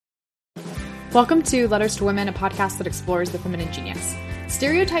Welcome to Letters to Women, a podcast that explores the feminine genius.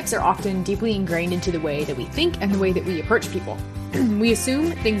 Stereotypes are often deeply ingrained into the way that we think and the way that we approach people. We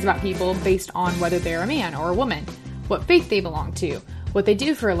assume things about people based on whether they're a man or a woman, what faith they belong to, what they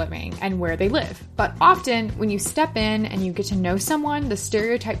do for a living, and where they live. But often, when you step in and you get to know someone, the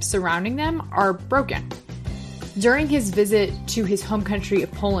stereotypes surrounding them are broken. During his visit to his home country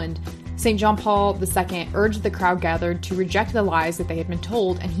of Poland, St. John Paul II urged the crowd gathered to reject the lies that they had been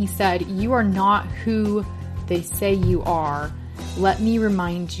told, and he said, "You are not who they say you are. Let me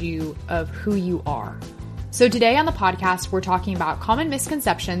remind you of who you are." So today on the podcast, we're talking about common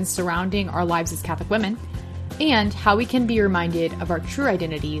misconceptions surrounding our lives as Catholic women and how we can be reminded of our true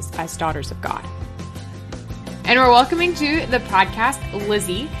identities as daughters of God. And we're welcoming to the podcast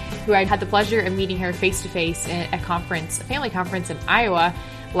Lizzie, who I had the pleasure of meeting her face-to-face at a family conference in Iowa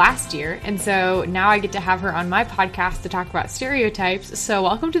last year. And so now I get to have her on my podcast to talk about stereotypes. So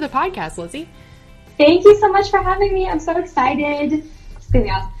welcome to the podcast, Lizzie. Thank you so much for having me. I'm so excited. It's going to be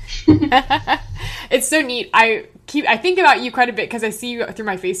awesome. It's so neat. I think about you quite a bit because I see you through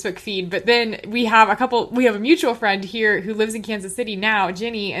my Facebook feed, but then we have a mutual friend here who lives in Kansas City now,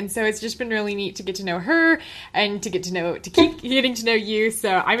 Jenny. And so it's just been really neat to get to know her and to keep getting to know you.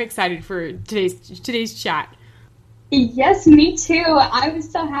 So I'm excited for today's chat. Yes, me too. I was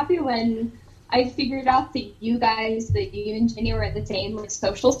so happy when I figured out that you and Jenny were at the same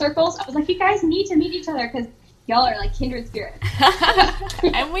social circles. I was like, you guys need to meet each other because y'all are like kindred spirits.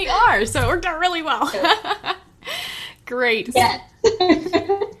 And we are, so it worked out really well. Great. Yes.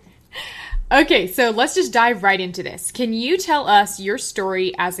 Okay, so let's just dive right into this. Can you tell us your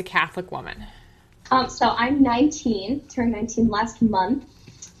story as a Catholic woman? So I'm 19, turned 19 last month.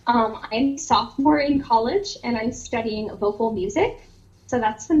 I'm a sophomore in college, and I'm studying vocal music, so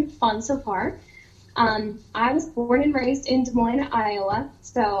that's been fun so far. I was born and raised in Des Moines, Iowa,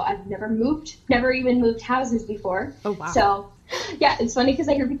 so I've never even moved houses before. Oh, wow. So, yeah, it's funny because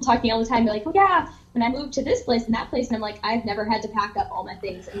I hear people talking all the time, they're like, oh, yeah, when I moved to this place and that place, and I'm like, I've never had to pack up all my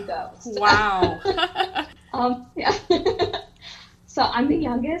things and go. So, wow. Yeah. So I'm the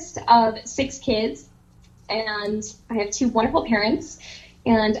youngest of 6 kids, and I have 2 wonderful parents.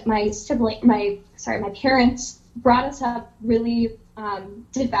 And my parents brought us up really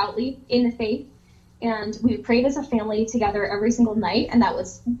devoutly in the faith, and we prayed as a family together every single night, and that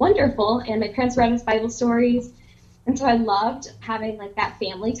was wonderful. And my parents read us Bible stories, and so I loved having like that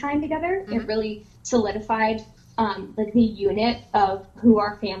family time together. Mm-hmm. It really solidified like the unit of who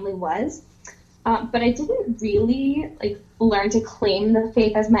our family was. But I didn't really learn to claim the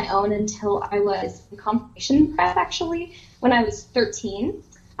faith as my own until I was in confirmation prep, actually, when I was 13.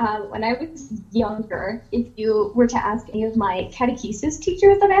 When I was younger, if you were to ask any of my catechesis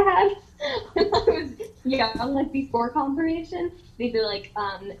teachers that I had when I was young, before confirmation, they'd be like,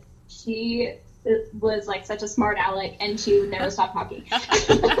 she was such a smart aleck and she would never stop talking.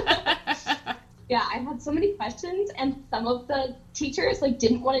 Yeah, I had so many questions, and some of the teachers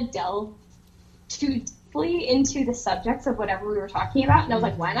didn't want to delve too deeply into the subjects of whatever we were talking about, and I was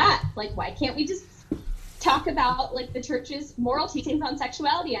like, why not? Why can't we just talk about the church's moral teachings on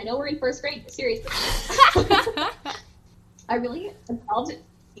sexuality? I know we're in first grade, but seriously. I really delved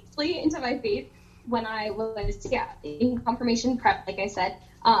deeply into my faith when I was in confirmation prep, like I said.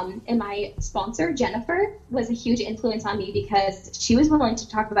 And my sponsor, Jennifer, was a huge influence on me because she was willing to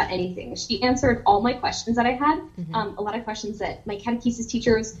talk about anything. She answered all my questions that I had, mm-hmm. A lot of questions that my catechesis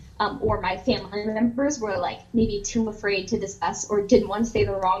teachers or my family members were maybe too afraid to discuss or didn't want to say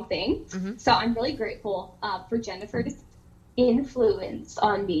the wrong thing. Mm-hmm. So I'm really grateful for Jennifer's influence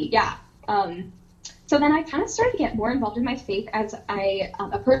on me. Yeah. So then I kind of started to get more involved in my faith as I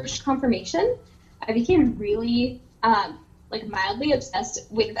approached confirmation. I became really mildly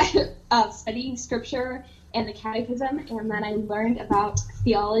obsessed with studying scripture and the catechism, and then I learned about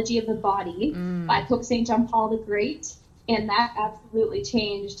theology of the body by Pope St. John Paul the Great, and that absolutely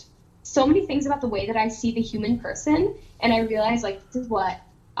changed so many things about the way that I see the human person, and I realized this is what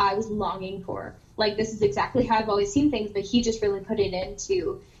I was longing for. This is exactly how I've always seen things, but he just really put it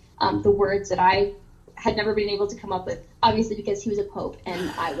into the words that I had never been able to come up with, obviously because he was a pope and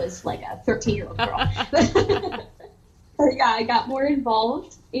I was a 13-year-old girl. Yeah, I got more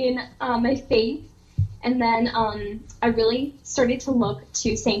involved in my faith, and then I really started to look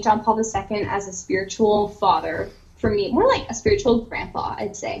to St. John Paul II as a spiritual father for me, more like a spiritual grandpa,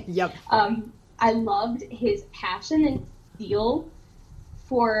 I'd say. Yep. I loved his passion and zeal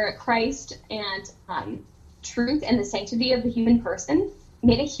for Christ and truth and the sanctity of the human person. It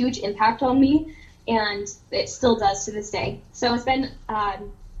made a huge impact on me, and it still does to this day. So it's been,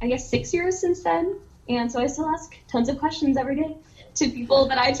 6 years since then. And so I still ask tons of questions every day. to people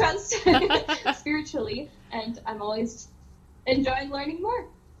that I trust spiritually, and I'm always enjoying learning more.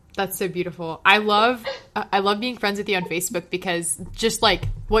 That's so beautiful. I love being friends with you on Facebook because just like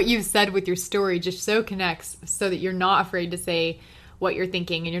what you've said with your story just so connects so that you're not afraid to say what you're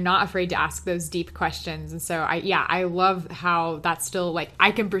thinking and you're not afraid to ask those deep questions. And so I love how that's still like,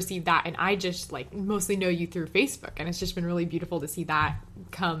 I can perceive that. And I just like mostly know you through Facebook. And it's just been really beautiful to see that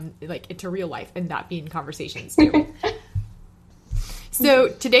come like into real life and that being conversations too. So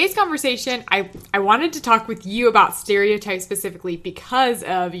today's conversation, I wanted to talk with you about stereotypes specifically because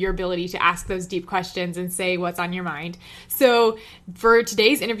of your ability to ask those deep questions and say what's on your mind. So for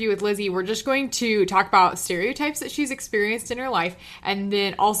today's interview with Lizzie, we're just going to talk about stereotypes that she's experienced in her life and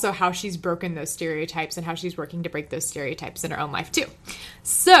then also how she's broken those stereotypes and how she's working to break those stereotypes in her own life too.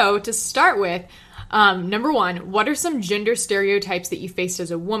 So to start with, number one, what are some gender stereotypes that you faced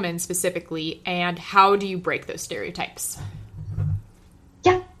as a woman specifically, and how do you break those stereotypes?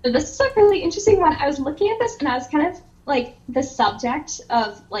 Yeah, this is a really interesting one. I was looking at this and I was kind of like the subject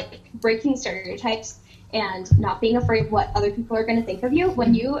of like breaking stereotypes and not being afraid of what other people are going to think of you.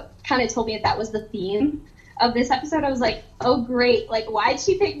 When you kind of told me that was the theme of this episode, I was like, oh great, like why'd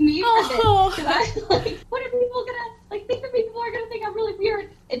she pick me for this? Because I like, what are people going to like think of me? People are going to think I'm really weird.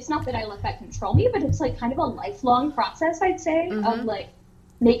 It's not that I let that control me, but it's like kind of a lifelong process, I'd say, of like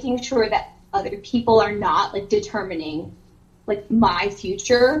making sure that other people are not like determining like my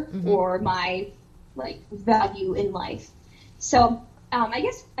future or my like value in life. So I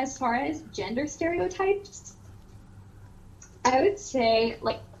guess as far as gender stereotypes, I would say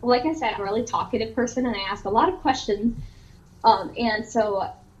like I said, I'm a really talkative person and I ask a lot of questions. And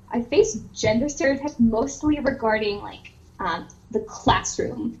so I face gender stereotypes mostly regarding like the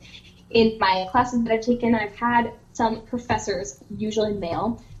classroom. In my classes that I've taken, I've had some professors, usually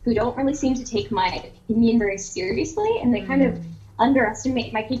male, who don't really seem to take my opinion very seriously, and they kind of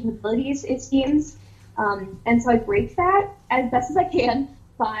underestimate my capabilities, it seems. And so I break that as best as I can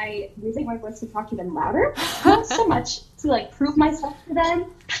by using my voice to talk even louder, not so much to like prove myself to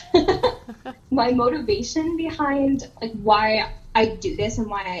them. My motivation behind like why I do this and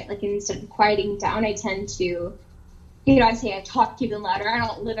why I like instead of quieting down, I tend to, I say I talk even louder. I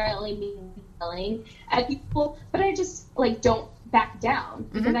don't literally mean yelling at people, but I just like don't back down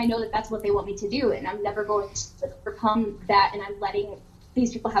because I know that that's what they want me to do, and I'm never going to overcome that, and I'm letting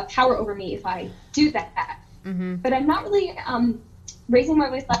these people have power over me if I do that. But I'm not really raising my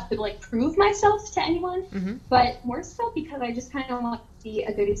voice up to like prove myself to anyone, but more so because I just kind of want to be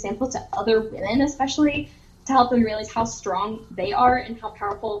a good example to other women, especially to help them realize how strong they are and how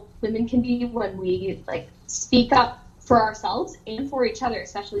powerful women can be when we like speak up for ourselves and for each other,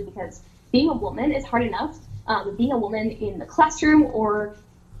 especially because being a woman is hard enough. Being a woman in the classroom or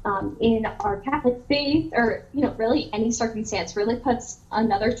in our Catholic faith or, really any circumstance really puts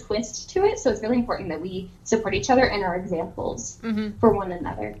another twist to it. So it's really important that we support each other and are examples for one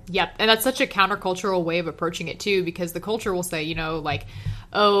another. Yep. And that's such a countercultural way of approaching it too, because the culture will say, like,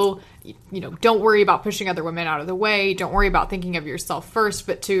 oh, don't worry about pushing other women out of the way. Don't worry about thinking of yourself first,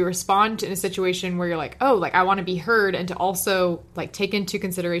 but to respond in a situation where you're like, oh, like I want to be heard, and to also like take into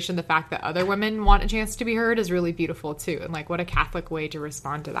consideration the fact that other women want a chance to be heard is really beautiful too. And like, what a Catholic way to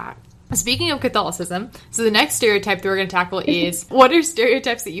respond to that. Speaking of Catholicism, so the next stereotype that we're going to tackle is what are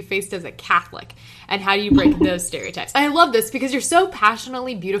stereotypes that you faced as a Catholic, and how do you break those stereotypes? I love this because you're so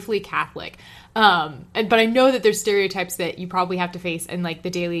passionately, beautifully Catholic. But I know that there's stereotypes that you probably have to face in like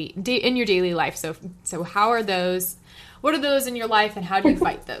in your daily life. So how are those? What are those in your life, and how do you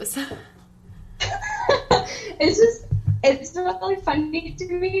fight those? It's really funny to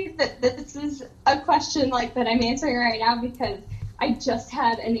me that this is a question like that I'm answering right now, because I just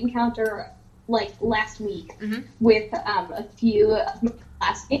had an encounter like last week with a few of my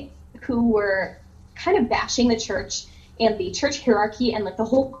classmates who were kind of bashing the church and the church hierarchy and like the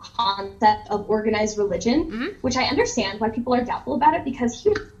whole concept of organized religion, which I understand why people are doubtful about it, because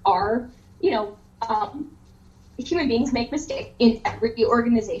humans are, human beings make mistakes in every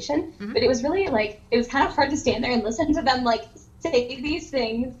organization. But it was really like, it was kind of hard to stand there and listen to them like say these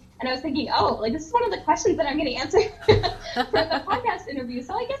things. And I was thinking, oh, like this is one of the questions that I'm going to answer for the podcast interview.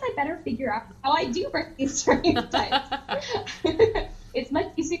 So I guess I better figure out how I do break these stereotypes. It's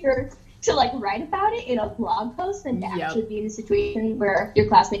much easier to like write about it in a blog post than to actually be in a situation where your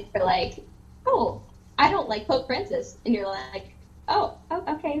classmates are like, oh, I don't like Pope Francis. And you're like, oh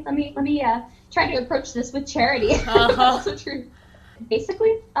okay, let me try to approach this with charity. Also true.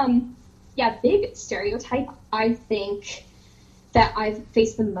 Basically, big stereotype I think that I've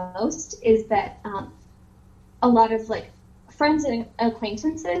faced the most is that a lot of like friends and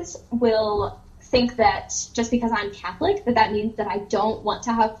acquaintances will think that just because I'm Catholic, that means that I don't want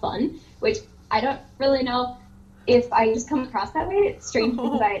to have fun, which I don't really know if I just come across that way. It's strange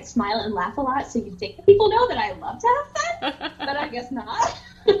because I smile and laugh a lot, so you'd think that people know that I love to have fun, but I guess not.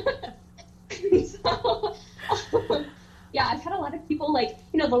 So, yeah, I've had a lot of people, like,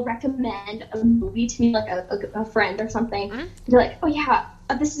 they'll recommend a movie to me, like a friend or something. Mm-hmm. They're like, oh, yeah,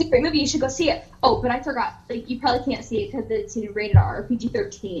 this is a great movie. You should go see it. Oh, but I forgot. Like, you probably can't see it because it's rated R or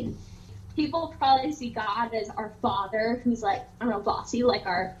PG-13. People probably see God as our father, who's like, I don't know, bossy, like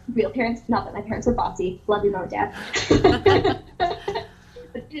our real parents. Not that my parents are bossy. Love you, Mom and Dad. But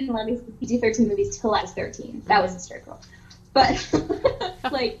they didn't let me see PG-13 movies till I was 13. That was hysterical. But,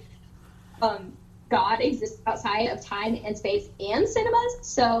 like, God exists outside of time and space and cinemas.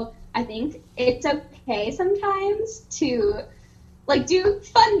 So I think it's okay sometimes to, like, do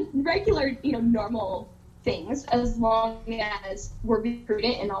fun, regular, normal things, as long as we're being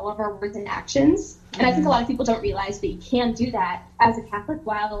prudent in all of our words and actions. And I think a lot of people don't realize that you can do that as a Catholic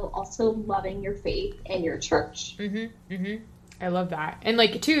while also loving your faith and your church. Mm-hmm. Mm-hmm. I love that. And,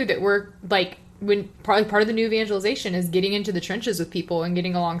 like, too, that we're, like, when probably part of the new evangelization is getting into the trenches with people and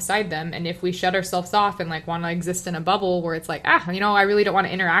getting alongside them. And if we shut ourselves off and, like, want to exist in a bubble where it's like, I really don't want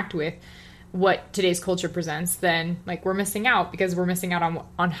to interact with what today's culture presents, then, like, we're missing out, because we're missing out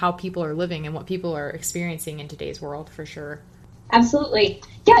on how people are living and what people are experiencing in today's world, for sure. Absolutely.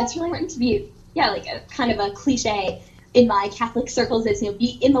 Yeah, it's really important to be, like, a kind of a cliche in my Catholic circles is,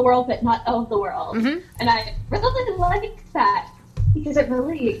 be in the world but not of the world. Mm-hmm. And I really like that, because it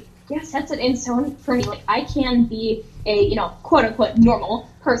really, sets it in stone for me. Like, I can be a, quote-unquote normal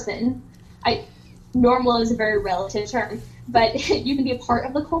person. Normal is a very relative term, but you can be a part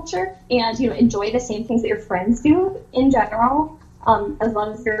of the culture and, enjoy the same things that your friends do in general, as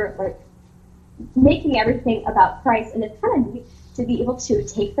long as you're, like, making everything about Christ. And it's kind of neat to be able to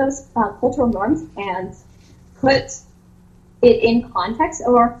take those cultural norms and put it in context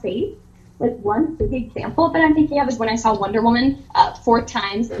of our faith. Like, one big example that I'm thinking of is when I saw Wonder Woman 4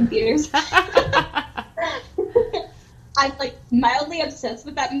 times in theaters. I'm, like, mildly obsessed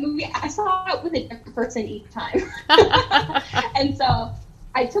with that movie. I saw it with a different person each time. And so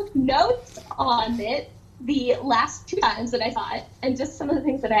I took notes on it the last 2 times that I saw it, and just some of the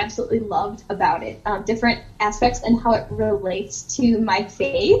things that I absolutely loved about it, different aspects and how it relates to my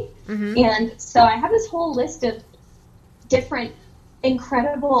faith. Mm-hmm. And so I have this whole list of different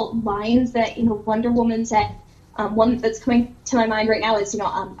incredible lines that, Wonder Woman said. One that's coming to my mind right now is,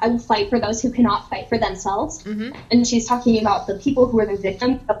 I will fight for those who cannot fight for themselves. Mm-hmm. And she's talking about the people who are the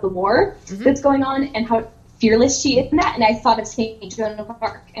victims of the war that's going on and how fearless she is in that. And I thought of St. Joan of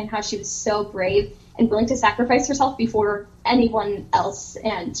Arc and how she was so brave and willing to sacrifice herself before anyone else,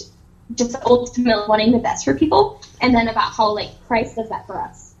 and just ultimately wanting the best for people. And then about how, like, Christ does that for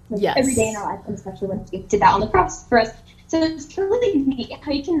us, like, every day in our life, and especially when he did that on the cross for us. So it's really neat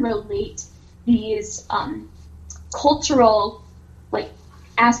how you can relate these cultural, like,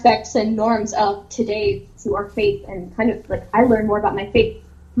 aspects and norms of today to our faith, and kind of, like, I learn more about my faith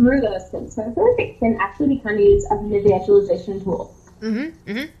through those things. So I feel like it can actually become used as an evangelization tool.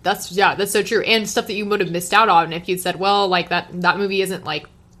 Mm-hmm. Mm-hmm. That's so true. And stuff that you would have missed out on if you'd said, well, like, that movie isn't, like,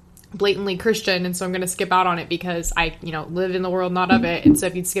 blatantly Christian, and so I'm going to skip out on it because I, live in the world, not of it. And so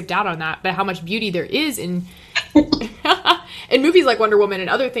if you'd skipped out on that, but how much beauty there is in in movies like Wonder Woman and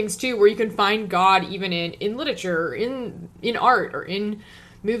other things too, where you can find God even in literature, in art, or in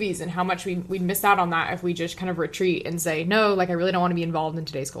movies, and how much we'd miss out on that if we just kind of retreat and say, no, like, I really don't want to be involved in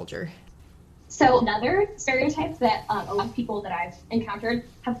today's culture. So another stereotype that a lot of people that I've encountered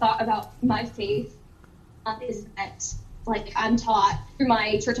have thought about my faith is that, like, I'm taught through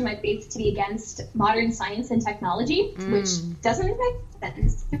my church and my faith to be against modern science and technology, which doesn't make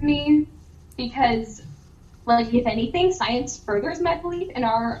sense to me, because, like, if anything, science furthers my belief in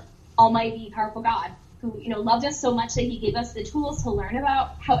our almighty, powerful God, who, loved us so much that he gave us the tools to learn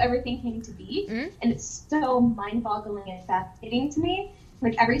about how everything came to be. And it's so mind-boggling and fascinating to me.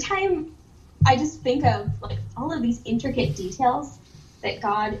 Like, every time I just think of, like, all of these intricate details that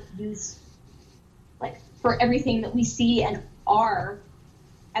God used, like, for everything that we see and are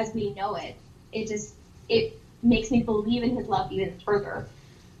as we know it. It makes me believe in his love even further.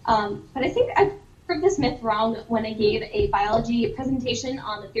 But I think I proved this myth wrong when I gave a biology presentation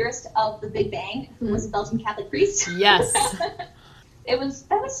on the theorist of the Big Bang, who was a Belgian Catholic priest. Yes. That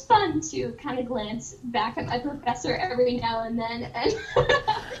was fun to kind of glance back at my professor every now and then and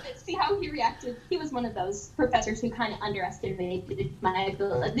see how he reacted. He was one of those professors who kind of underestimated my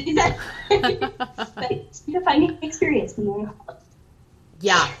abilities. But it's a defining experience for me.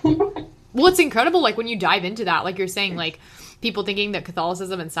 Yeah. Well, it's incredible, like, when you dive into that, like you're saying, like, people thinking that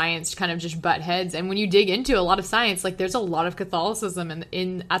Catholicism and science kind of just butt heads. And when you dig into a lot of science, like, there's a lot of Catholicism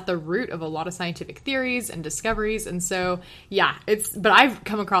in at the root of a lot of scientific theories and discoveries. And so, yeah, but I've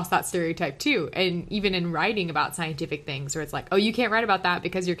come across that stereotype too. And even in writing about scientific things, where it's like, oh, you can't write about that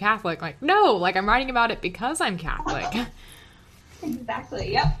because you're Catholic. Like, no, like, I'm writing about it because I'm Catholic.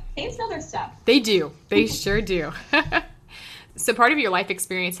 Exactly. Yep. Saints know their stuff. They do. They sure do. So part of your life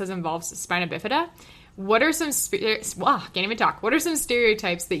experience has involved spina bifida. What are some can't even talk. What are some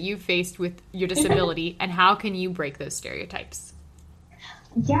stereotypes that you've faced with your disability, and how can you break those stereotypes?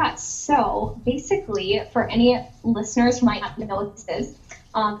 Yeah, so basically, for any listeners who might not know what this is,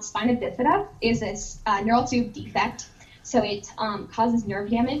 spina bifida is this neural tube defect. So it causes nerve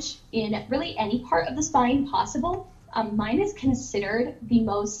damage in really any part of the spine possible. Mine is considered the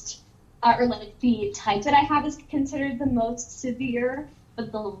most or like the type that I have is considered the most severe,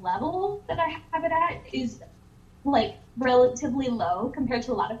 but the level that I have it at is like relatively low compared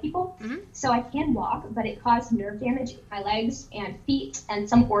to a lot of people. Mm-hmm. So I can walk, but it caused nerve damage in my legs and feet and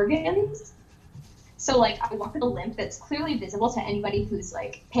some organs. So like I walk with a limp that's clearly visible to anybody who's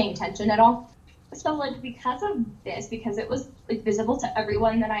like paying attention at all. So like because of this, because it was like visible to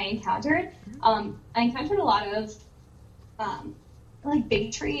everyone that I encountered, I encountered a lot of like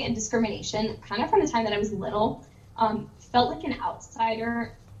bigotry and discrimination kind of from the time that I was little. Felt like an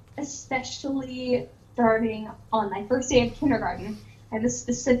outsider, especially starting on my first day of kindergarten. I have a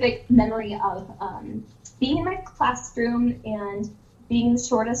specific memory of being in my classroom and being the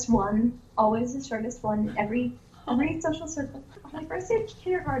shortest one, always the shortest one in every social circle. On my first day of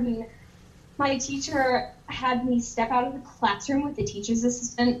kindergarten, my teacher had me step out of the classroom with the teacher's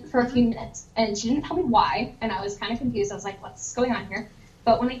assistant for a few minutes, and she didn't tell me why, and I was kind of confused. I was like, what's going on here?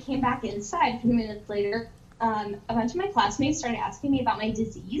 But when I came back inside a few minutes later, a bunch of my classmates started asking me about my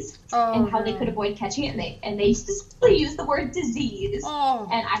disease and how they could avoid catching it, and they specifically used the word disease.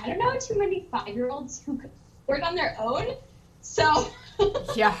 And I don't know too many 5-year-olds who could word on their own, so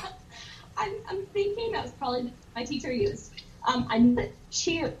yeah, I'm thinking that was probably my teacher used. I knew that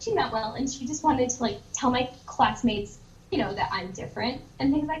she meant well, and she just wanted to like tell my classmates, you know, that I'm different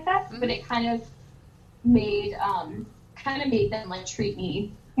and things like that. Mm-hmm. But it kind of made them like treat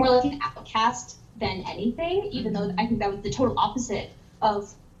me more like an outcast than anything, even though I think that was the total opposite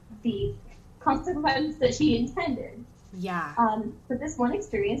of the consequence that she intended. Yeah. But this one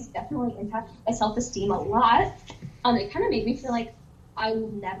experience definitely impacted my self-esteem a lot. It kind of made me feel like I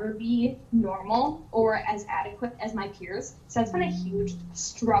will never be normal or as adequate as my peers. So that's been a huge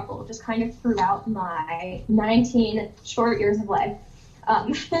struggle just kind of throughout my 19 short years of life.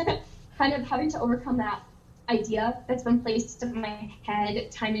 Kind of having to overcome that idea that's been placed in my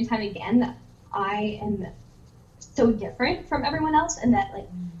head time and time again that I am so different from everyone else and that like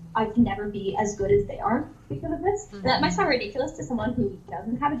I can never be as good as they are because of this. Mm-hmm. That might sound ridiculous to someone who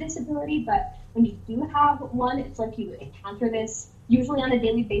doesn't have a disability, but when you do have one, it's like you encounter this usually on a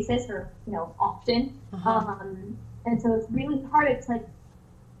daily basis or, you know, often. Uh-huh. And so it's really hard. It's like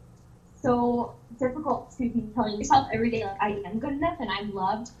so difficult to be telling yourself every day, like, I am good enough and I'm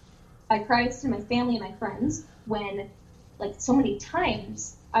loved by Christ and my family and my friends, when like so many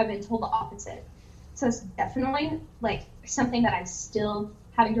times I've been told the opposite. So it's definitely like something that I'm still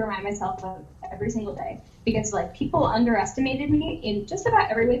having to remind myself of every single day, because like people underestimated me in just about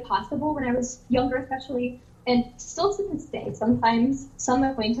every way possible when I was younger, especially, and still to this day. Sometimes some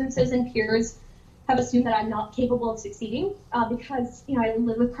acquaintances and peers have assumed that I'm not capable of succeeding because, you know, I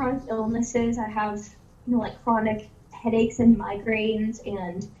live with chronic illnesses. I have, you know, like chronic headaches and migraines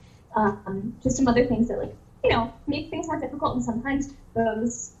and just some other things that, like, you know, make things more difficult. And sometimes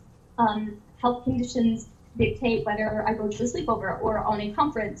those health conditions dictate whether I go to a sleepover or on a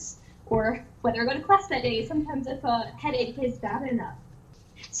conference or whether I go to class that day. Sometimes if a headache is bad enough.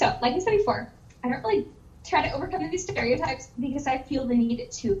 So, like I said before, I don't really try to overcome these stereotypes because I feel the need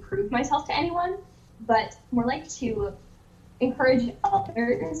to prove myself to anyone, but more like to encourage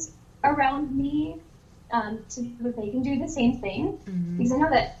others around me to feel that they can do the same thing. Mm-hmm. Because I know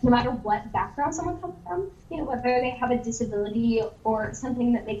that no matter what background someone comes from, you know, whether they have a disability or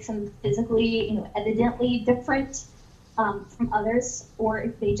something that makes them physically, you know, evidently different from others, or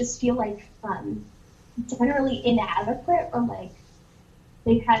if they just feel like generally inadequate or like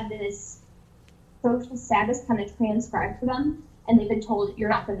they've had this social status kind of transcribed for them and they've been told you're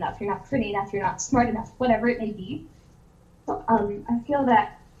not good enough, you're not pretty enough, you're not smart enough, whatever it may be. So I feel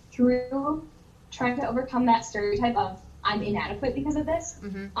that through trying to overcome that stereotype of I'm inadequate because of this,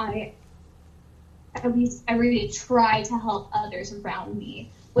 mm-hmm. I really try to help others around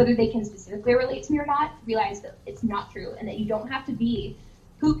me, whether they can specifically relate to me or not, realize that it's not true and that you don't have to be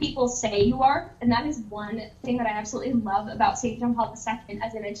who people say you are. And that is one thing that I absolutely love about St. John Paul II.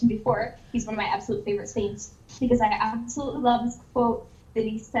 As I mentioned before, he's one of my absolute favorite saints, because I absolutely love this quote that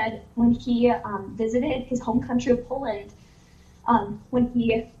he said when he visited his home country of Poland, when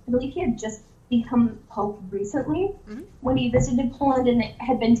I believe he had just become Pope recently, when he visited Poland and it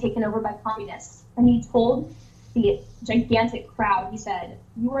had been taken over by communists. And he told the gigantic crowd, he said,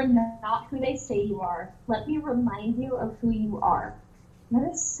 "You are not who they say you are. Let me remind you of who you are." And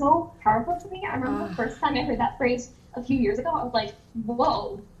that is so powerful to me. I remember the first time I heard that phrase a few years ago, I was like,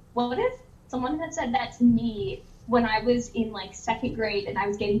 whoa, what if someone had said that to me when I was in like second grade and I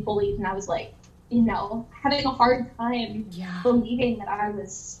was getting bullied and I was like, you know, having a hard time believing that I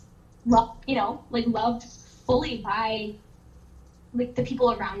was loved fully by like the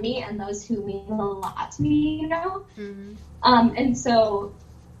people around me and those who mean a lot to me, you know? And so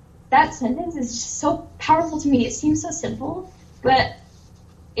that sentence is just so powerful to me. It seems so simple, but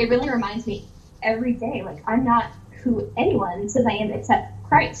it really reminds me every day, like, I'm not who anyone says I am except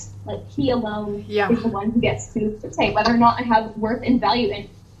Christ. Like, he alone is the one who gets to say whether or not I have worth and value, and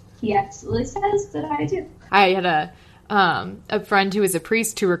he absolutely says that I do. I had a friend who was a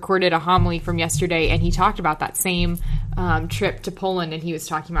priest who recorded a homily from yesterday, and he talked about that same trip to Poland, and he was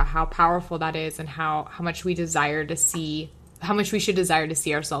talking about how powerful that is and how much we desire to see, how much we should desire to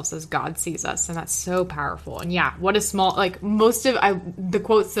see ourselves as God sees us. And that's so powerful. And yeah, what a small, like most of the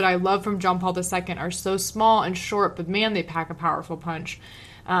quotes that I love from John Paul II are so small and short, but man, they pack a powerful punch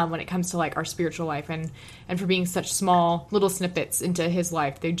when it comes to like our spiritual life, and for being such small little snippets into his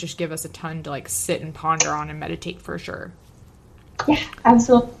life, they just give us a ton to like sit and ponder on and meditate for sure. Yeah,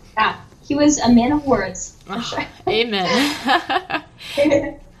 absolutely. Yeah. He was a man of words. For sure. Amen.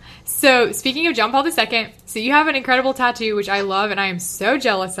 So speaking of John Paul II, so you have an incredible tattoo, which I love and I am so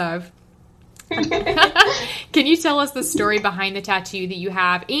jealous of. Can you tell us the story behind the tattoo that you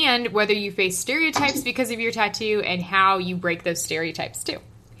have, and whether you face stereotypes because of your tattoo, and how you break those stereotypes too?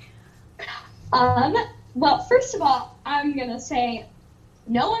 Well, first of all, I'm going to say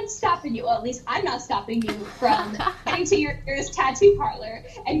no one's stopping you. Well, at least I'm not stopping you from getting to your nearest tattoo parlor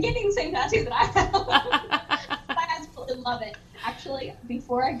and getting the same tattoo that I have. I absolutely love it. Actually,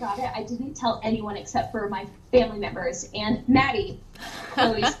 before I got it, I didn't tell anyone except for my family members and Maddie,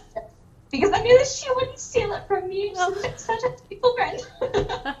 Chloe's, because I knew that she wouldn't steal it from me. She's such a people friend.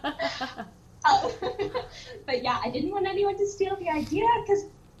 But yeah, I didn't want anyone to steal the idea because,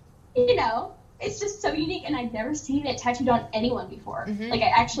 you know, it's just so unique, and I'd never seen it tattooed on anyone before. Like, I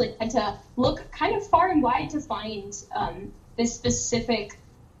actually had to look kind of far and wide to find this specific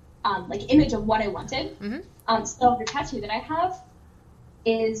like image of what I wanted. So the tattoo that I have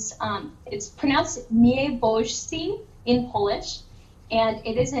is it's pronounced Niebożcy in Polish, and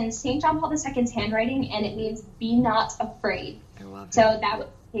it is in St. John Paul II's handwriting, and it means "be not afraid." I love it. So that was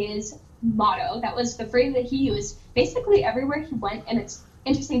his motto. That was the phrase that he used basically everywhere he went, and it's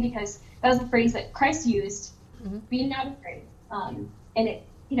interesting because that was the phrase that Christ used, "be not afraid." And it,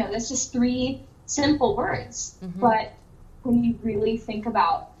 you know, that's just three simple words, but when you really think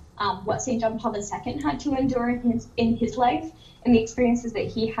about what St. John Paul II had to endure in his life, and the experiences that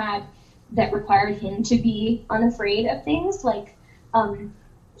he had that required him to be unafraid of things, like when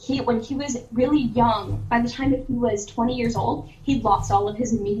he was really young, by the time that he was 20 years old, he lost all of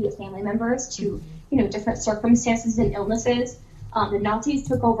his immediate family members to, you know, different circumstances and illnesses. The Nazis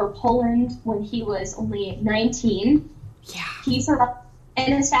took over Poland when he was only 19. Yeah. He survived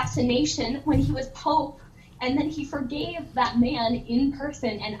an assassination when he was Pope, and then he forgave that man in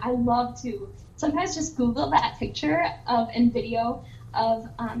person. And I love to sometimes just Google that picture and video of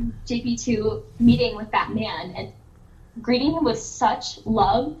JP2 meeting with that man and greeting him with such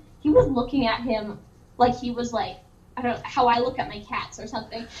love. He was looking at him like he was like, I don't know, how I look at my cats or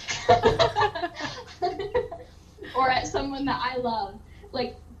something. Or at someone that I love.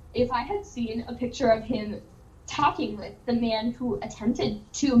 Like, if I had seen a picture of him talking with the man who attempted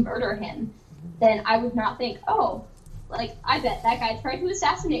to murder him, then I would not think, oh, like, I bet that guy tried to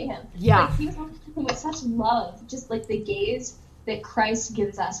assassinate him. Yeah. Like, he was looking at him with such love, just like the gaze that Christ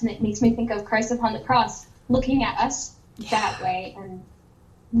gives us. And it makes me think of Christ upon the cross, looking at us that way, and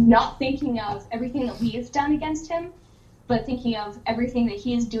not thinking of everything that we've done against him, but thinking of everything that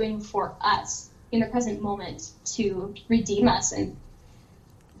he is doing for us in the present moment to redeem us and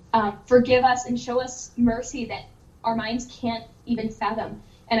forgive us and show us mercy that our minds can't even fathom.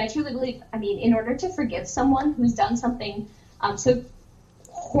 And I truly believe, I mean, in order to forgive someone who's done something so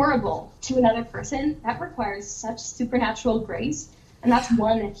horrible to another person, that requires such supernatural grace. And that's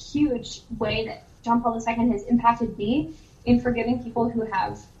one huge way that John Paul II has impacted me in forgiving people who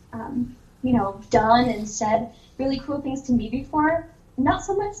have, you know, done and said really cruel things to me before. not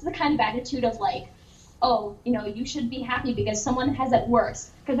so much the kind of attitude of like, oh, you know, you should be happy because someone has it worse,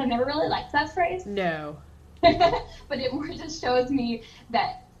 because I've never really liked that phrase. No. But it more just shows me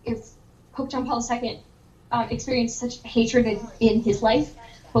that if Pope John Paul II experienced such hatred in his life,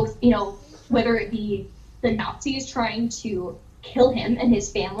 both, you know, whether it be the Nazis trying to kill him and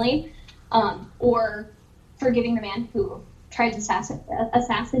his family, or forgiving the man who tried to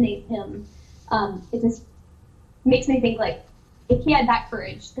assassinate him, it just makes me think, like, if he had that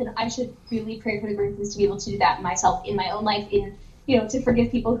courage, then I should really pray for the graces to be able to do that myself in my own life, in, you know, to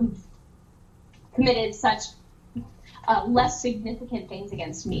forgive people who've committed such less significant things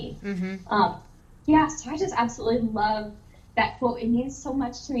against me. Yeah, so I just absolutely love that quote. It means so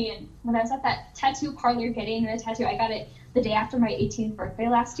much to me. And when I was at that tattoo parlor getting the tattoo, I got it the day after my 18th birthday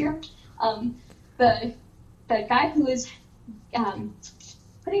last year. The guy who was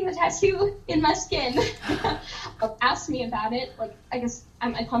putting the tattoo in my skin asked me about it, like, I guess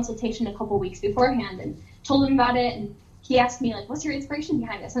a consultation a couple weeks beforehand, and told him about it, and he asked me, like, what's your inspiration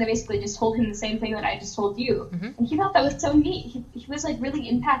behind this? And I basically just told him the same thing that I just told you. And he thought that was so neat. He was, like, really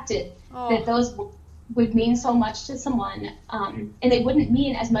impacted that those would mean so much to someone. And they wouldn't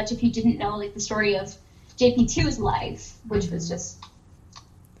mean as much if you didn't know, like, the story of JP2's life, which was just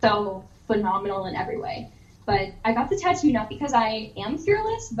so phenomenal in every way. But I got the tattoo not because I am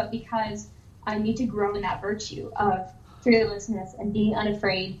fearless, but because I need to grow in that virtue of fearlessness and being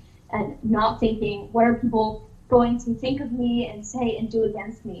unafraid and not thinking, what are people going to think of me and say and do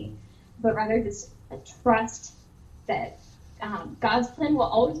against me, but rather just trust that God's plan will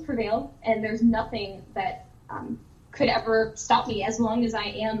always prevail, and there's nothing that could ever stop me as long as I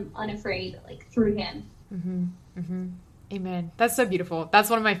am unafraid, like, through him. Amen. That's so beautiful. That's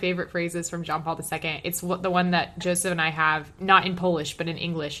one of my favorite phrases from John Paul II. It's the one that Joseph and I have, not in Polish, but in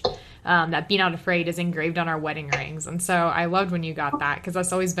English, that "be not afraid" is engraved on our wedding rings. And so I loved when you got that, because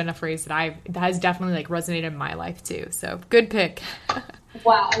that's always been a phrase that has definitely, like, resonated in my life too. So good pick.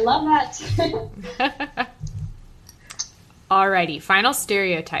 Wow, I love that. Alrighty, final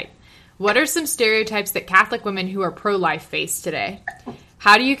stereotype. What are some stereotypes that Catholic women who are pro-life face today?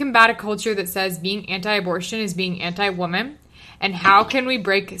 How do you combat a culture that says being anti-abortion is being anti-woman? And how can we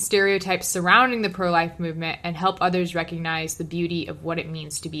break stereotypes surrounding the pro-life movement and help others recognize the beauty of what it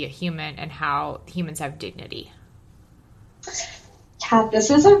means to be a human and how humans have dignity? Yeah,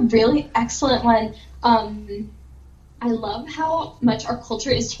 this is a really excellent one. I love how much our culture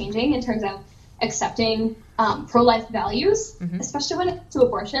is changing in terms of accepting pro-life values, especially when it comes to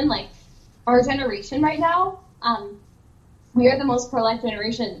abortion. Like, our generation right now, we are the most pro-life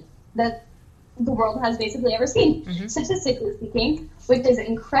generation that the world has basically ever seen, statistically speaking, which is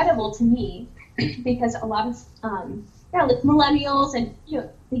incredible to me, because a lot of, like, millennials and, you know,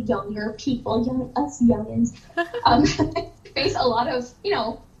 the younger people, us youngins, face a lot of, you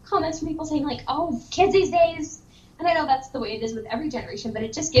know, comments from people saying, like, oh, kids these days. And I know that's the way it is with every generation, but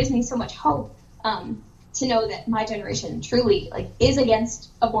it just gives me so much hope to know that my generation truly, like, is against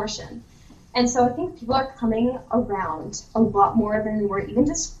abortion. And so I think people are coming around a lot more than they were even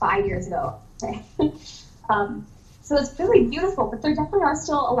just 5 years ago. So it's really beautiful, but there definitely are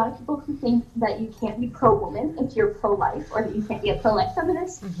still a lot of people who think that you can't be pro-woman if you're pro-life, or that you can't be a pro-life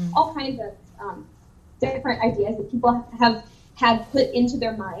feminist. All kinds of different ideas that people have had put into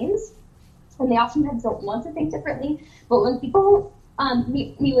their minds, and they oftentimes don't want to think differently. But when people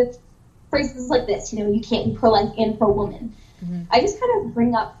meet me with phrases like this, you know, you can't be pro-life and pro-woman, I just kind of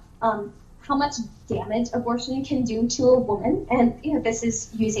bring up how much damage abortion can do to a woman. And, you know, this is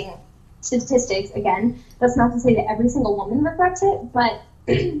using statistics again. That's not to say that every single woman regrets it, but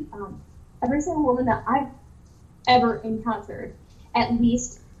every single woman that I've ever encountered at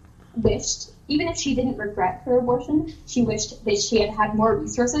least wished, even if she didn't regret her abortion, she wished that she had had more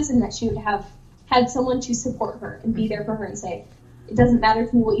resources and that she would have had someone to support her and be there for her and say, it doesn't matter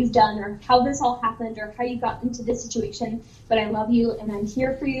to me what you've done or how this all happened or how you got into this situation, but I love you and I'm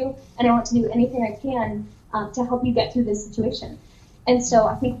here for you and I want to do anything I can to help you get through this situation. And so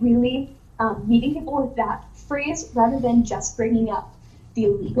I think really meeting people with that phrase, rather than just bringing up the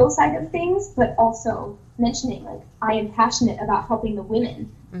legal side of things, but also mentioning, like, I am passionate about helping the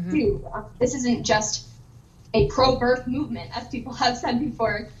women too. This isn't just a pro-birth movement, as people have said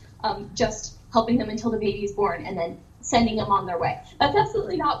before, just helping them until the baby is born and then sending them on their way. That's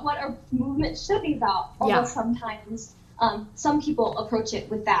absolutely not what our movement should be about, although sometimes some people approach it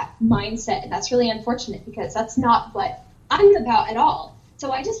with that mindset, and that's really unfortunate because that's not what I'm about at all.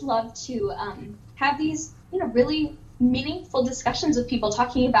 So I just love to have these, you know, really meaningful discussions with people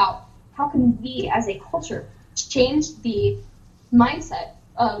talking about how can we as a culture change the mindset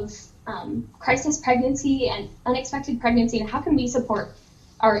of crisis pregnancy and unexpected pregnancy, and how can we support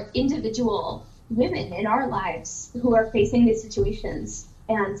our individual women in our lives who are facing these situations,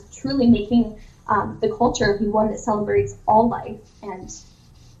 and truly making the culture be one that celebrates all life. And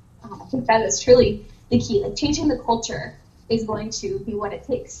I think that is truly the key. Like, changing the culture is going to be what it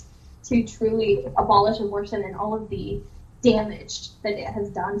takes to truly abolish abortion and all of the damage that it has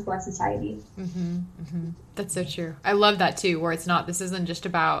done to our society. That's so true. I love that too, where this isn't just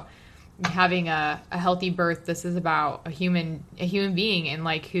about having a healthy birth. This is about a human being, and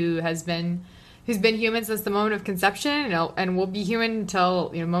like who's been human since the moment of conception, and will be human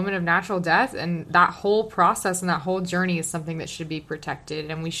until moment of natural death. And that whole process and that whole journey is something that should be protected,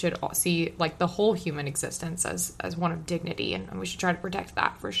 and we should all see like the whole human existence as one of dignity, and we should try to protect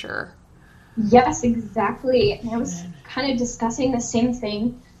that for sure. Yes, exactly. And I was kind of discussing the same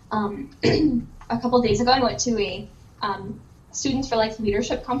thing a couple of days ago. I went to a Students for Life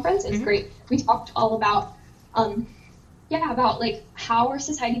leadership conference. It's great. We talked all about about like how our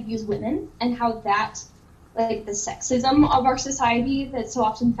society views women, and how that, like, the sexism of our society that's so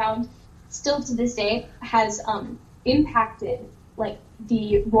often found still to this day has impacted like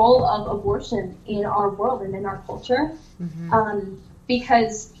the role of abortion in our world and in our culture.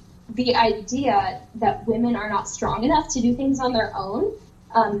 Because the idea that women are not strong enough to do things on their own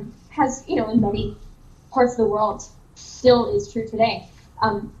has, in many parts of the world still is true today.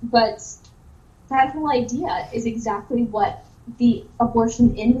 But that whole idea is exactly what the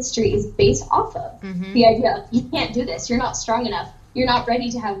abortion industry is based off of. The idea of, you can't do this, you're not strong enough, you're not ready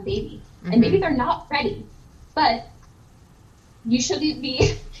to have a baby. And maybe they're not ready, but you shouldn't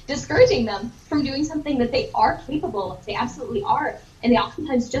be discouraging them from doing something that they are capable of. They absolutely are. And they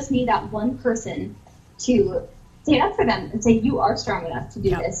oftentimes just need that one person to stand up for them and say, you are strong enough to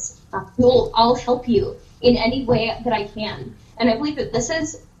do this. I'll help you in any way that I can. And I believe that this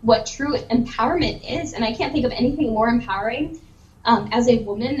is what true empowerment is. And I can't think of anything more empowering as a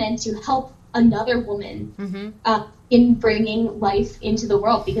woman than to help another woman in bringing life into the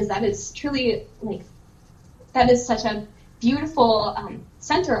world, because that is truly, like, that is such a beautiful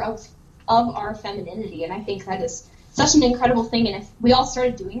center of our femininity. And I think that is such an incredible thing. And if we all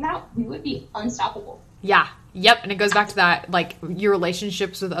started doing that, we would be unstoppable. Yeah. Yep. And it goes back to that, like, your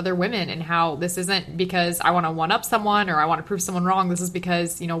relationships with other women, and how this isn't because I want to one up someone or I want to prove someone wrong. This is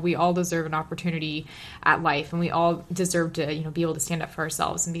because, we all deserve an opportunity at life, and we all deserve to, be able to stand up for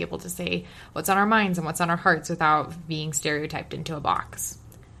ourselves and be able to say what's on our minds and what's on our hearts without being stereotyped into a box.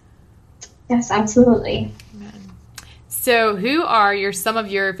 Yes, absolutely. Amen. So who are some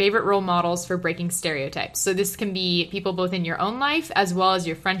of your favorite role models for breaking stereotypes? So this can be people both in your own life as well as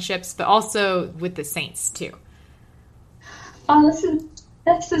your friendships, but also with the saints too. Oh,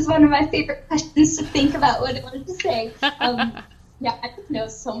 this is one of my favorite questions to think about what I wanted to say. I know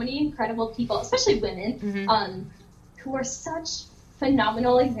so many incredible people, especially women, who are such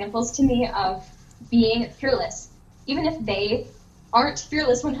phenomenal examples to me of being fearless, even if they aren't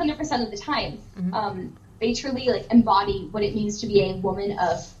fearless 100% of the time. They truly embody what it means to be a woman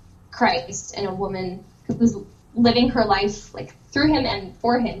of Christ, and a woman who's living her life through him and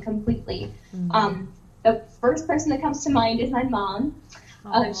for him completely. The first person that comes to mind is my mom.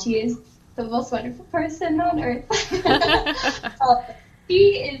 She is the most wonderful person on earth.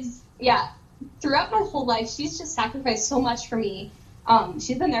 She is, throughout my whole life, she's just sacrificed so much for me.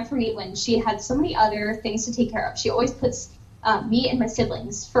 She's been there for me when she had so many other things to take care of. She always puts me and my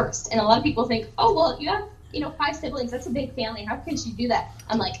siblings first. And a lot of people think, oh, well, you have 5 siblings. That's a big family. How could you do that?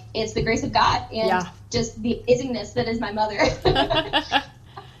 I'm like, it's the grace of God and just the amazingness that is my mother.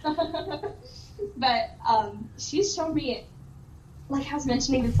 But she's shown me, like I was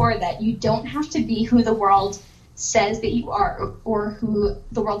mentioning before, that you don't have to be who the world says that you are, or who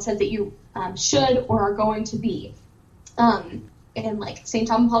the world says that you should or are going to be. And St.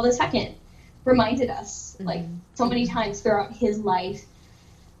 John Paul II reminded us so many times throughout his life,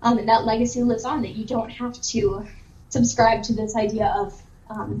 and that legacy lives on, that you don't have to subscribe to this idea of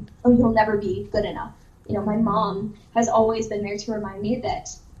you'll never be good enough. My mom has always been there to remind me that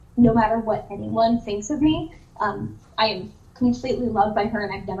no matter what anyone thinks of me, I am completely loved by her,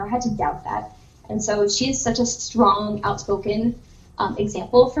 and I've never had to doubt that. And so she is such a strong, outspoken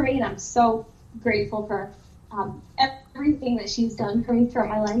example for me, and I'm so grateful for everything that she's done for me throughout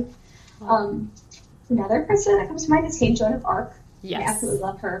my life. Another person that comes to mind is St. Joan of Arc. Yes. I absolutely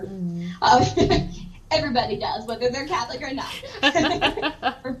love her. Everybody does, whether they're Catholic or not.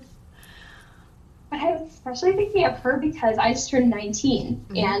 But I was especially thinking of her because I just turned 19,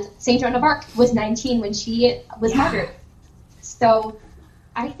 and St. Joan of Arc was 19 when she was martyred. So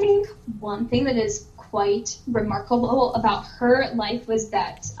I think one thing that is quite remarkable about her life was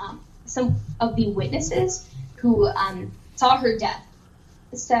that some of the witnesses who saw her death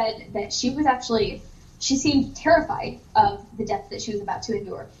said that she seemed terrified of the death that she was about to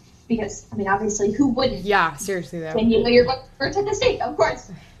endure. Because, I mean, obviously, who wouldn't? Yeah, seriously, though. When you know you're going to the stake, of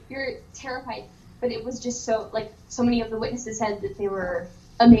course, you're terrified. But it was just so many of the witnesses said that they were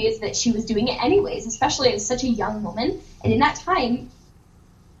amazed that she was doing it anyways, especially as such a young woman. And in that time,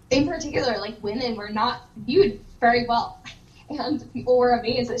 in particular, women were not viewed very well. And people were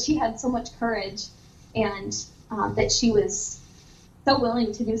amazed that she had so much courage and that she was so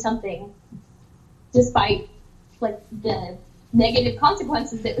willing to do something despite, the negative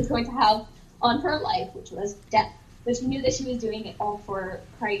consequences it was going to have on her life, which was death. But she knew that she was doing it all for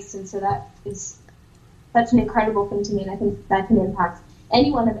Christ, and so that's an incredible thing to me, and I think that can impact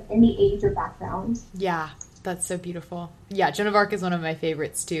anyone of any age or background. Yeah, that's so beautiful. Yeah, Joan of Arc is one of my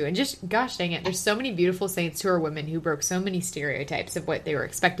favorites too. And just, gosh dang it, there's so many beautiful saints who are women who broke so many stereotypes of what they were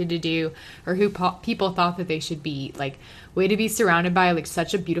expected to do or who people thought that they should be. Way to be surrounded by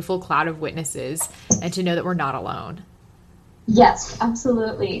such a beautiful cloud of witnesses and to know that we're not alone. Yes,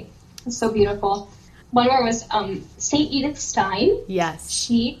 absolutely. It's so beautiful. One more was St. Edith Stein. Yes.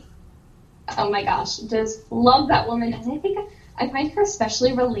 She, oh my gosh, just love that woman. And I think I find her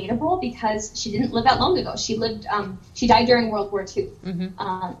especially relatable because she didn't live that long ago. She died during World War II.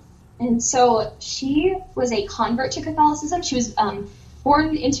 Mm-hmm. And so she was a convert to Catholicism. She was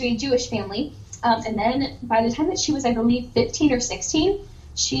born into a Jewish family. And then by the time that she was, I believe, 15 or 16,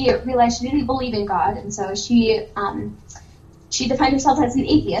 she realized she didn't believe in God. And so she defined herself as an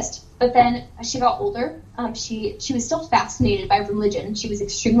atheist. But then as she got older, she was still fascinated by religion. She was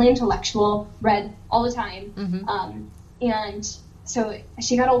extremely intellectual, read all the time. Mm-hmm. And so as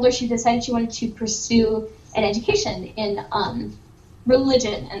she got older, she decided she wanted to pursue an education in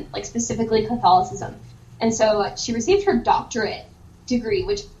religion and specifically Catholicism. And so she received her doctorate degree,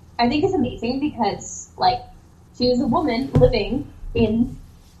 which I think is amazing because she was a woman living in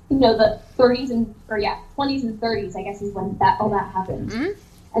the 20s and 30s, I guess, is when all that happened. Mm-hmm.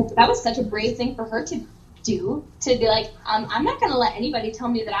 And that was such a brave thing for her to do, to be like, I'm not going to let anybody tell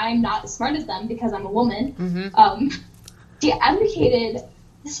me that I'm not as smart as them because I'm a woman. Mm-hmm. She advocated,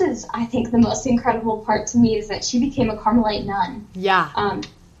 this is, I think, the most incredible part to me, is that she became a Carmelite nun. Yeah.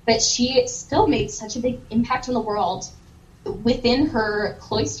 But she still made such a big impact on the world within her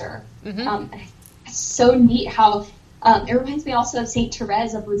cloister. Mm-hmm. It's so neat how it reminds me also of Saint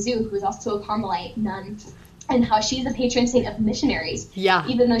Therese of Lisieux, who is also a Carmelite nun, and how she's a patron saint of missionaries. Yeah.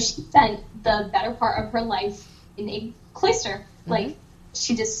 Even though she spent the better part of her life in a cloister, mm-hmm.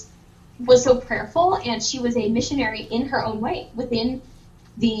 She just was so prayerful, and she was a missionary in her own way within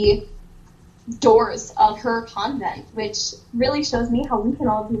the doors of her convent, which really shows me how we can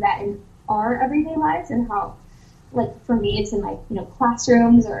all do that in our everyday lives, and how, for me, it's in my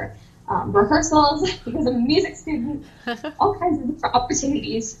classrooms or rehearsals because I'm a music student, all kinds of different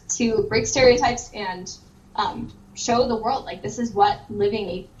opportunities to break stereotypes and show the world this is what living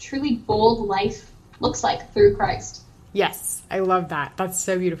a truly bold life looks like through Christ. Yes, I love that. That's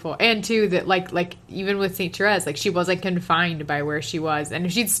so beautiful. And too, that even with St. Therese, she wasn't confined by where she was. And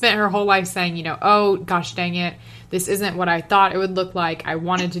if she'd spent her whole life saying, oh, gosh dang it, this isn't what I thought it would look like, I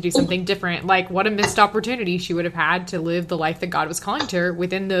wanted to do something different, what a missed opportunity she would have had to live the life that God was calling to her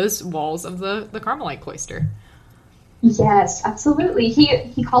within those walls of the Carmelite cloister. Yes, absolutely.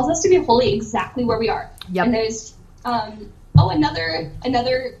 He calls us to be holy exactly where we are. Yep. And there's another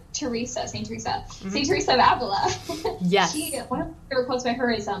Teresa, Saint Teresa, mm-hmm. Saint Teresa of Avila. Yes. One of my favorite quotes by her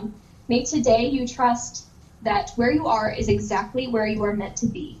is, "May today you trust that where you are is exactly where you are meant to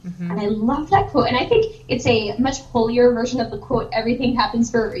be." Mm-hmm. And I love that quote. And I think it's a much holier version of the quote, "Everything happens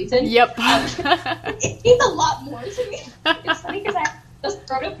for a reason." Yep. It means a lot more to me. It's funny because I just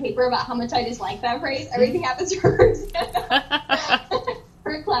wrote a paper about how much I dislike that phrase, "Everything happens for a reason."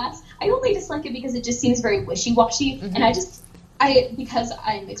 For a class. I only dislike it because it just seems very wishy-washy. Mm-hmm. And because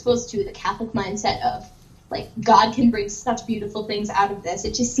I'm exposed to the Catholic mindset of, God can bring such beautiful things out of this.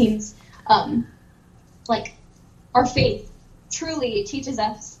 It just seems our faith truly teaches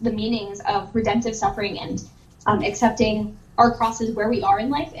us the meanings of redemptive suffering and accepting our crosses where we are in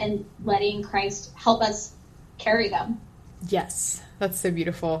life and letting Christ help us carry them. Yes, that's so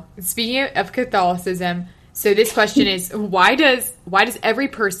beautiful. Speaking of Catholicism, so this question is, why does every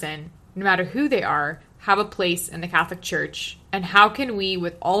person, no matter who they are, have a place in the Catholic Church? And how can we,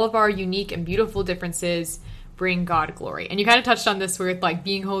 with all of our unique and beautiful differences, bring God glory? And you kind of touched on this with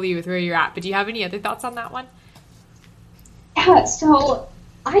being holy with where you're at, but do you have any other thoughts on that one? Yeah, so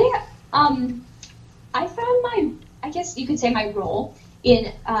I found I guess you could say my role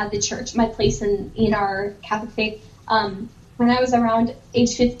in the church, my place in our Catholic faith, when I was around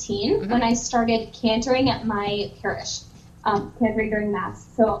age 15, when I started cantering at my parish, cantering during Mass.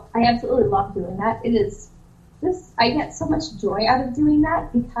 So I absolutely love doing that. It is just, I get so much joy out of doing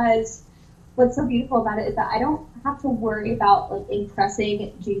that because what's so beautiful about it is that I don't have to worry about like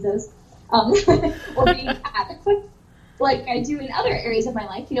impressing Jesus or being adequate like I do in other areas of my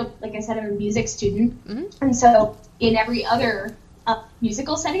life. You know, like I said, I'm a music student, and so in every other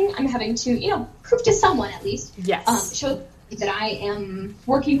musical setting, I'm having to, you know, prove to someone at least, show that I am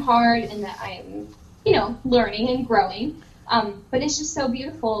working hard and that I am, you know, learning and growing. But it's just so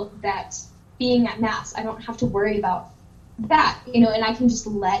beautiful that being at Mass, I don't have to worry about that, you know, and I can just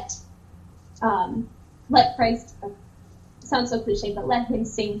let Christ, sounds so cliche, but let him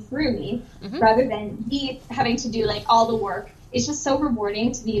sing through me rather than me having to do like all the work. It's just so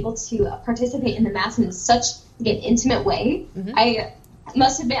rewarding to be able to participate in the Mass in such like, an intimate way. I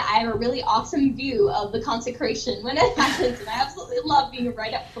must admit, I have a really awesome view of the consecration when it happens, and I absolutely love being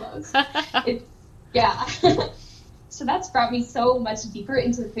right up close. So that's brought me so much deeper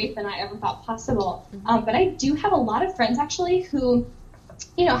into the faith than I ever thought possible. But I do have a lot of friends actually who,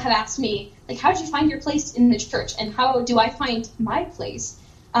 you know, have asked me, like, how did you find your place in the church, and how do I find my place?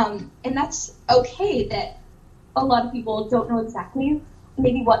 And that's okay that a lot of people don't know exactly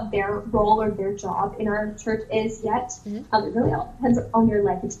maybe what their role or their job in our church is yet. It really all depends on your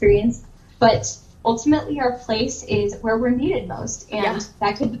life experience. But ultimately, our place is where we're needed most, and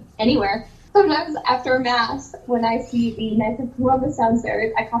that could be anywhere. Sometimes after Mass, when I see the Knights of Columbus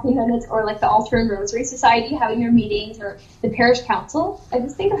downstairs at Coffee Nuggets or like the Altar and Rosary Society having their meetings or the parish council, I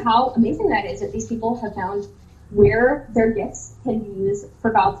just think of how amazing that is that these people have found where their gifts can be used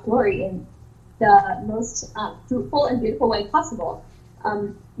for God's glory in the most fruitful and beautiful way possible.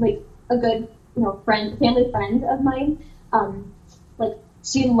 Like a good, you know, family friend of mine, like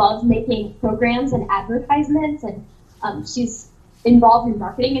she loves making programs and advertisements, and she's involved in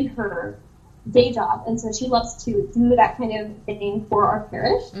marketing in her day job, and so she loves to do that kind of thing for our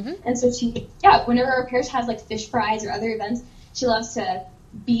parish. And so she, whenever our parish has like fish fries or other events, she loves to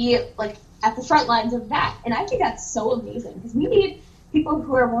be like at the front lines of that. And I think that's so amazing because we need people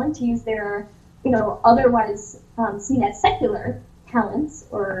who are willing to use their, you know, otherwise seen as secular talents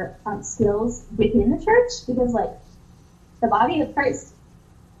or skills within the church, because like the body of Christ,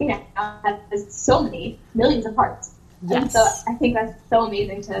 you know, has so many millions of parts. And so I think that's so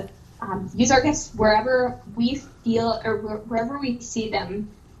amazing to use our gifts wherever we feel or wherever we see them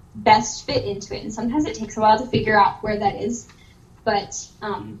best fit into it. And sometimes it takes a while to figure out where that is, but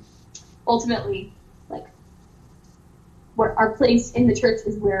ultimately, like, where our place in the church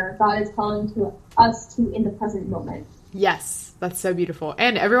is where God is calling to us to in the present moment. Yes, that's so beautiful.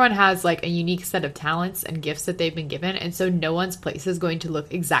 And everyone has like a unique set of talents and gifts that they've been given. And so no one's place is going to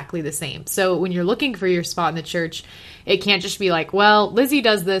look exactly the same. So when you're looking for your spot in the church, it can't just be like, well, Lizzie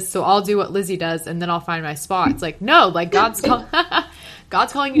does this, so I'll do what Lizzie does and then I'll find my spot. It's like, no, like God's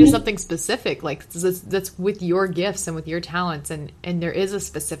calling you to something specific. Like that's with your gifts and with your talents. And there is a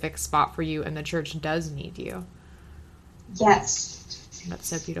specific spot for you, and the church does need you. Yes. That's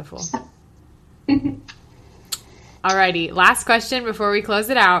so beautiful. Alrighty, last question before we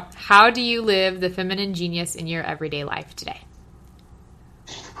close it out. How do you live the feminine genius in your everyday life today?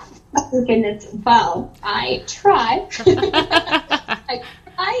 Oh, goodness. Well, I try. I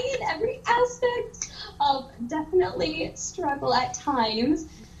try in every aspect of definitely struggle at times.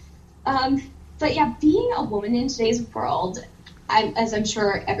 But yeah, being a woman in today's world, as I'm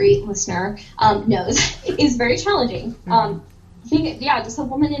sure every listener knows, is very challenging. Being, just a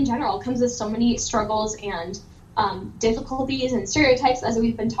woman in general comes with so many struggles and difficulties and stereotypes, as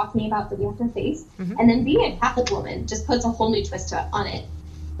we've been talking about, that we have to face. And then being a Catholic woman just puts a whole new twist on it.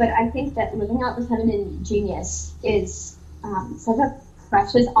 But I think that living out the feminine genius is such a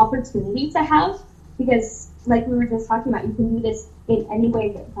precious opportunity to have, because like we were just talking about, you can do this in any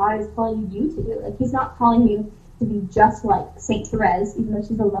way that God is calling you to do. Like, he's not calling you to be just like Saint Therese, even though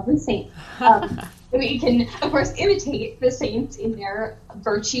she's a lovely saint. We can, of course, imitate the saints in their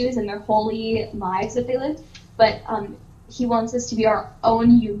virtues and their holy lives that they lived. But he wants us to be our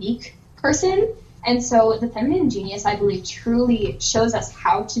own unique person. And so the feminine genius, I believe, truly shows us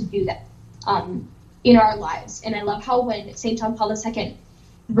how to do that in our lives. And I love how when St. John Paul II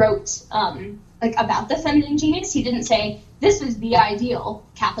wrote like about the feminine genius, he didn't say, this was the ideal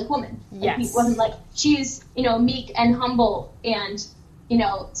Catholic woman. Like, he wasn't like, she's, you know, meek and humble and, you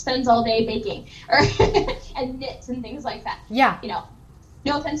know, spends all day baking or and knits and things like that. Yeah. You know.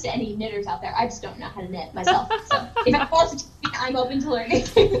 No offense to any knitters out there. I just don't know how to knit myself. So if I want to teach me, I'm open to learning.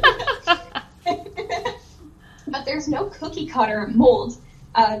 But there's no cookie cutter mold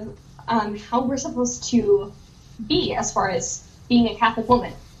of how we're supposed to be as far as being a Catholic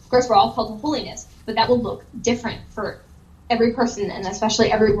woman. Of course, we're all called to holiness, but that will look different for every person and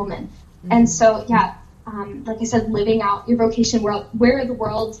especially every woman. Mm-hmm. And so, like I said, living out your vocation where the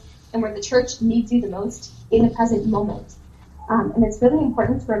world and where the church needs you the most in the present moment. And it's really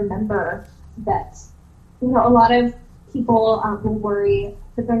important to remember that, a lot of people will worry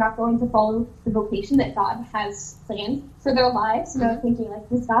that they're not going to follow the vocation that God has planned for their lives, thinking like,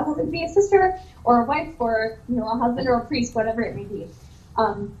 does God want me to be a sister or a wife or, a husband or a priest, whatever it may be.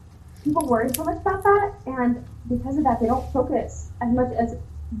 People worry so much about that, and because of that, they don't focus as much as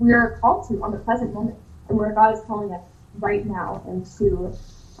we're called to on the present moment and where God is calling us right now, and to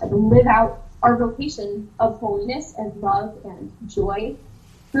live out our vocation of holiness and love and joy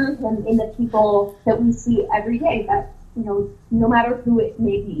through Him in the people that we see every day, that, no matter who it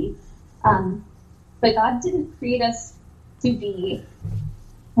may be. But God didn't create us to be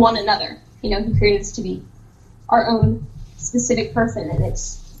one another. He created us to be our own specific person, and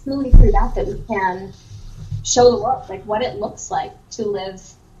it's really through that we can show the world what it looks like to live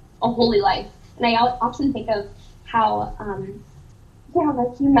a holy life. And I often think of how,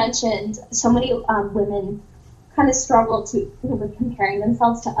 like you mentioned, so many women kind of struggle with comparing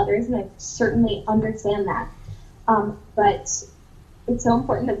themselves to others, and I certainly understand that. But it's so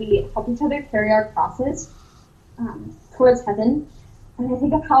important that we help each other carry our crosses towards heaven. And I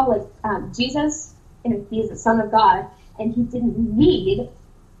think of how, Jesus, he is the Son of God, and he didn't need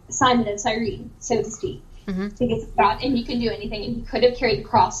Simon of Cyrene, so to speak, to get to God, and he can do anything, and he could have carried the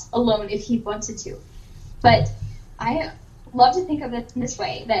cross alone if he wanted to. But I love to think of it in this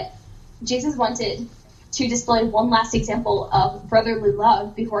way, that Jesus wanted to display one last example of brotherly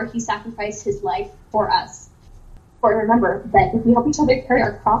love before he sacrificed his life for us. For remember that if we help each other carry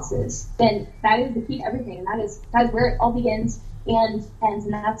our crosses, then that is the key to everything, and that is where it all begins and ends,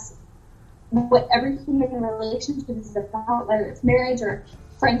 and that's what every human relationship is about, whether it's marriage or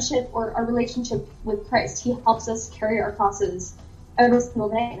friendship or our relationship with Christ. He helps us carry our crosses every single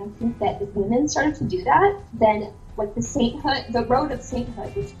day, and I think that if women started to do that, then the road of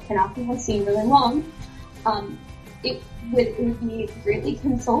sainthood, which can often seem really long, it would be greatly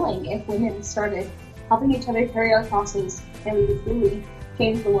consoling if women started helping each other carry our crosses, and we would really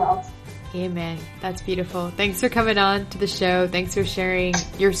change the world. Amen. That's beautiful. Thanks for coming on to the show. Thanks for sharing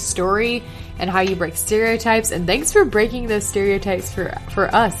your story and how you break stereotypes. And thanks for breaking those stereotypes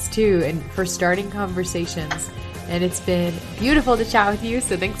for us too, and for starting conversations. And it's been beautiful to chat with you.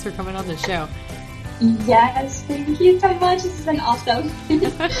 So thanks for coming on the show. Yes. Thank you so much. This has been awesome.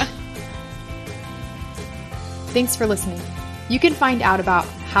 Thanks for listening. You can find out about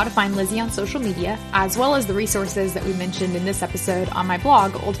how to find Lizzie on social media, as well as the resources that we mentioned in this episode on my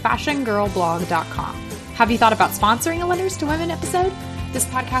blog, oldfashionedgirlblog.com. Have you thought about sponsoring a Letters to Women episode? This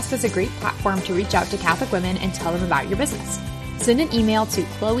podcast is a great platform to reach out to Catholic women and tell them about your business. Send an email to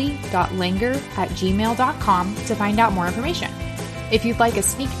chloe.langer@gmail.com to find out more information. If you'd like a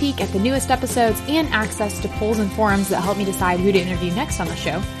sneak peek at the newest episodes and access to polls and forums that help me decide who to interview next on the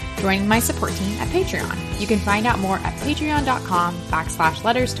show, join my support team at Patreon. You can find out more at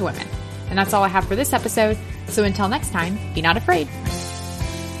patreon.com/Letters to Women. And that's all I have for this episode. So until next time, be not afraid.